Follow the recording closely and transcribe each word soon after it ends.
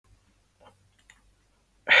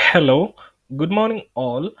Hello, good morning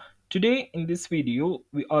all. Today in this video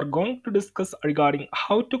we are going to discuss regarding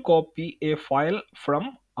how to copy a file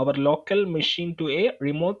from our local machine to a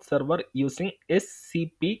remote server using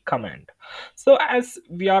SCP command. So as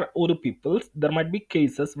we are Odoo people, there might be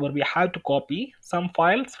cases where we have to copy some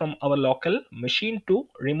files from our local machine to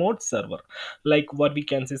remote server. Like what we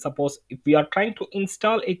can say, suppose if we are trying to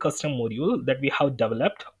install a custom module that we have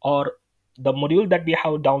developed, or the module that we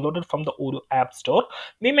have downloaded from the Odoo App Store,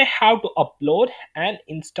 we may have to upload and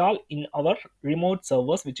install in our remote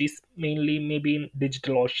servers, which is mainly maybe in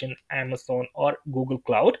DigitalOcean, Amazon, or Google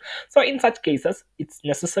Cloud. So in such cases, it's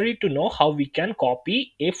necessary to know how we can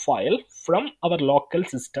copy a file from our local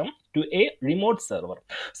system to a remote server.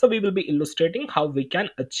 So we will be illustrating how we can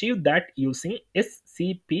achieve that using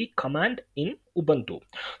SCP command in Ubuntu.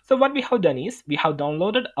 So what we have done is we have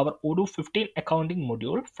downloaded our Odoo 15 accounting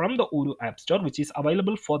module from the Odoo App Store, which is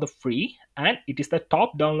available for the free, and it is the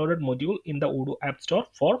top downloaded module in the Odoo App Store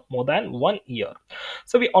for more than 1 year.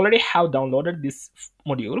 So we already have downloaded this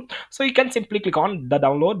module. So you can simply click on the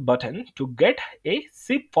download button to get a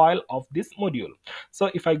zip file of this module. So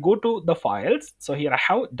if I go to the files, so here I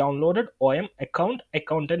have downloaded OM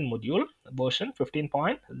accountant module version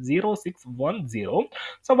 15.0610.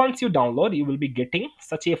 So once you download, you will be getting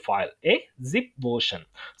such a file, a zip version.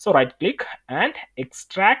 So right click and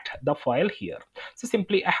extract the file here. So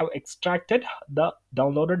simply I have extracted the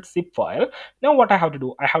downloaded zip file. Now what I have to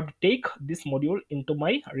do, I have to take this module into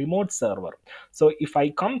my remote server. So if I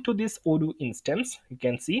come to this Odoo instance, you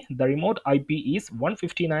can see the remote IP is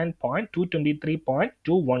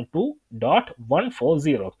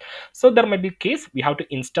 159.223.212.140. So there might be a case we have to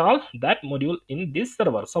install that module in this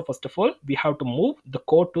server. So first of all, we have to move the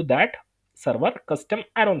code to that server custom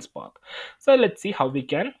add-ons path. So let's see how we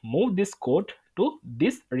can move this code to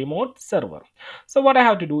this remote server. So what I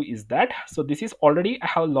have to do is that, so this is already I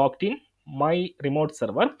have logged in my remote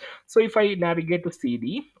server. So if I navigate to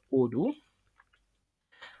cd Odoo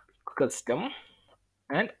custom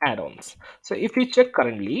and add-ons, so if you check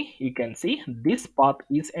currently, you can see this path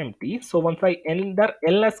is empty. So once I enter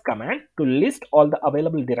ls command to list all the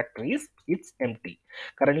available directories, it's empty.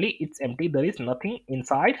 Currently it's empty, there is nothing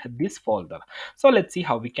inside this folder. So let's see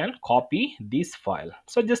how we can copy this file.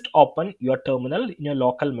 So just open your terminal in your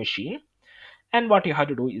local machine, and what you have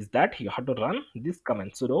to do is that you have to run this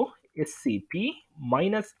command sudo scp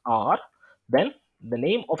 -r, then the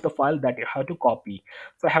name of the file that you have to copy.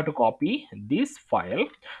 So I have to copy this file.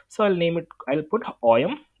 So I'll name it, I'll put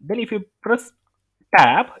om. Then if you press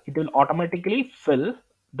tab, it will automatically fill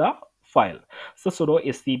the file. So sudo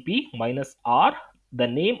scp -r, the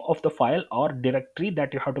name of the file or directory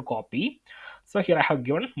that you have to copy. So here I have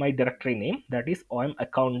given my directory name, that is om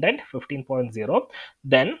accountant 15.0,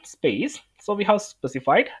 then space. So we have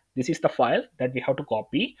specified this is the file that we have to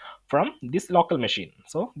copy from this local machine.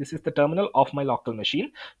 So this is the terminal of my local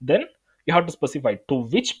machine. Then you have to specify to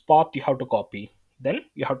which path you have to copy. Then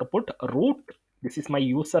you have to put root. This is my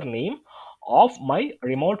username of my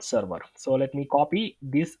remote server. So let me copy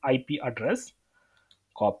this IP address.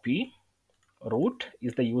 Copy root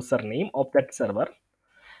is the username of that server,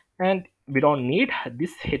 and we don't need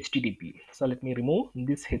this http. So let me remove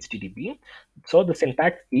this http. So the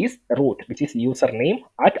syntax is root, which is username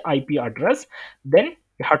at IP address. Then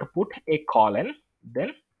you have to put a colon, then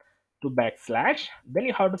to backslash, then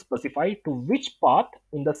you have to specify to which path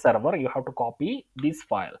in the server you have to copy this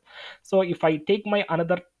file. So if I take my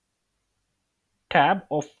another tab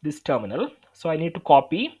of this terminal, so I need to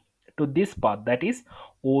copy to this path, that is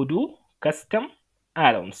Odoo custom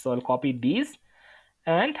add-ons. So I'll copy these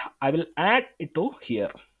and I will add it to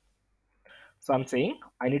here. So I'm saying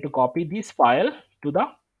I need to copy this file to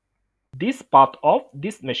this path of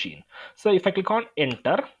this machine. So if I click on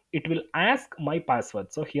enter, it will ask my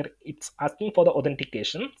password. So here it's asking for the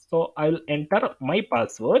authentication. So I will enter my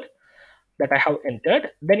password that I have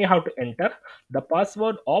entered. Then you have to enter the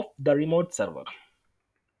password of the remote server.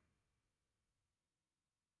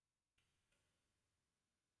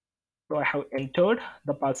 So I have entered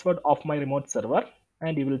the password of my remote server,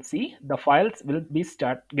 and you will see the files will be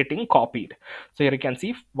start getting copied. So here you can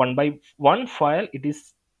see one by one file it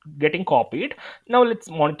is getting copied. Now let's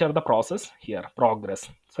monitor the process here, progress.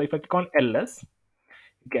 So if I click on ls,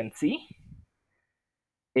 you can see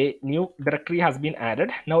a new directory has been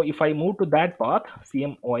added. Now if I move to that path,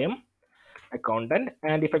 cmom accountant,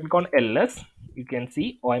 and if I click on ls, you can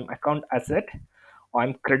see om account asset,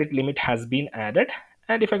 om credit limit has been added.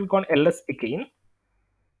 And if I click on ls again,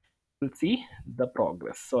 you'll see the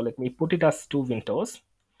progress. So let me put it as 2 windows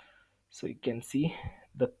so you can see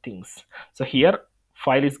the things. So here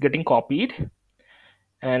file is getting copied,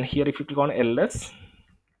 and here if you click on ls,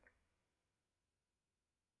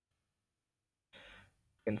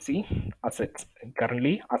 can see assets.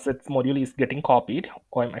 Currently assets module is getting copied.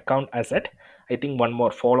 OM account asset, I think one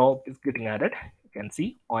more follow up is getting added. You can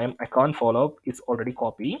see OM account follow up is already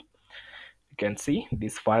copying. You can see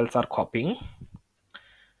these files are copying.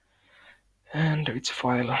 And which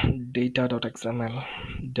file?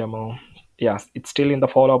 Data.xml demo. Yes, it's still in the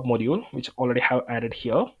follow up module, which already have added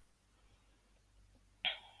here.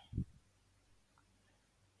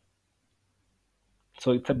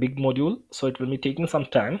 So it's a big module, so it will be taking some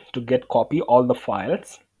time to get copy all the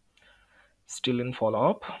files. Still in follow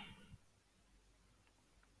up.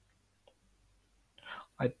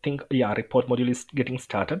 I think, yeah, report module is getting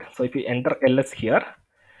started. So if you enter ls here,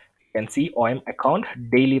 you can see OM account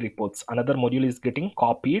daily reports. Another module is getting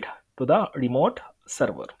copied to the remote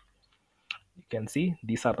server. You can see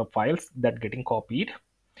these are the files that getting copied.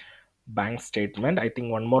 Bank statement, I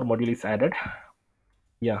think one more module is added.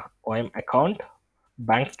 Yeah, OM account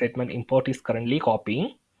bank statement import is currently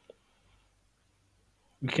copying.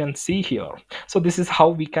 You can see here. So this is how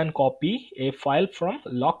we can copy a file from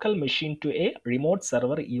local machine to a remote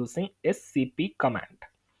server using SCP command.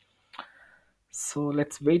 So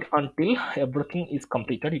let's wait until everything is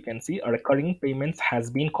completed. You can see a recurring payments has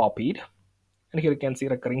been copied, and here you can see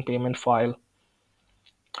recurring payment file.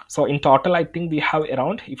 So in total, I think we have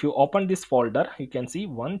around, if you open this folder, you can see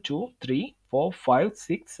 1 2 3 4 5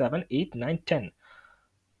 6 7 8 9 10.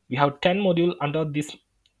 We have 10 module under this.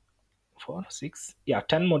 4 6, yeah,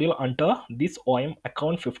 10 module under this OM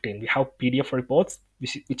account 15. We have PDF reports,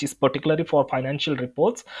 which is particularly for financial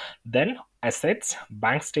reports, then assets,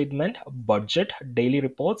 bank statement, budget, daily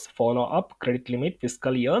reports, follow up, credit limit,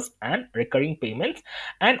 fiscal years, and recurring payments.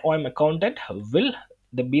 And OM accountant will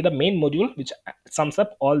be the main module which sums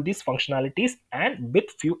up all these functionalities and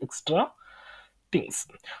with few extra things.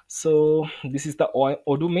 So this is the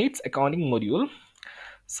Odoo mates accounting module.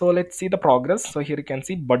 So let's see the progress. So here you can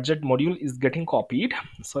see budget module is getting copied.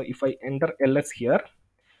 So if I enter ls here,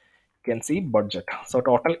 you can see budget. So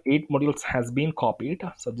total 8 modules has been copied.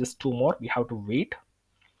 So just 2 more, we have to wait.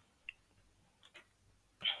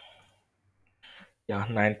 Yeah,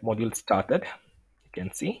 9th module started. You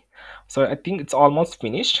can see. So I think it's almost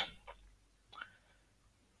finished.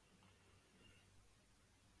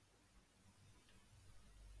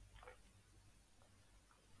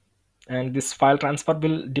 And this file transfer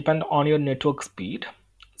will depend on your network speed.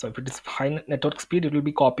 So if it is high network speed, it will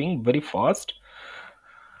be copying very fast.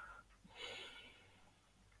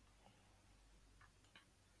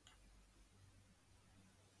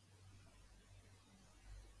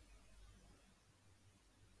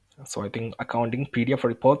 So I think accounting PDF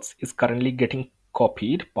reports is currently getting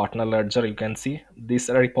copied. Partner ledger, you can see these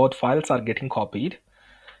report files are getting copied.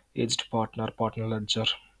 Aged partner ledger.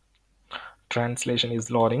 Translation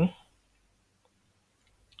is loading.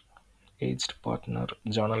 Aged partner,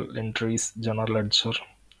 journal entries, journal ledger.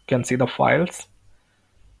 You can see the files.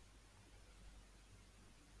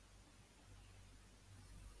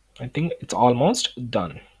 I think it's almost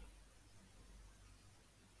done.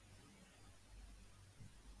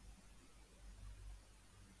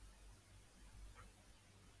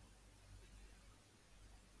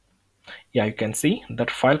 Yeah, you can see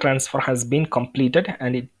that file transfer has been completed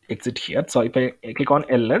and it exit here. So if I click on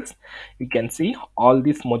ls, you can see all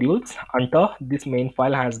these modules under this main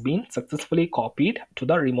file has been successfully copied to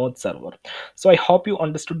the remote server. So I hope you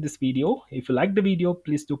understood this video. If you like the video,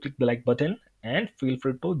 please do click the like button and feel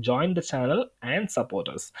free to join the channel and support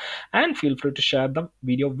us, and feel free to share the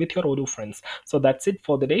video with your Odoo friends. So that's it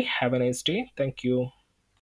for the day. Have a nice day. Thank you.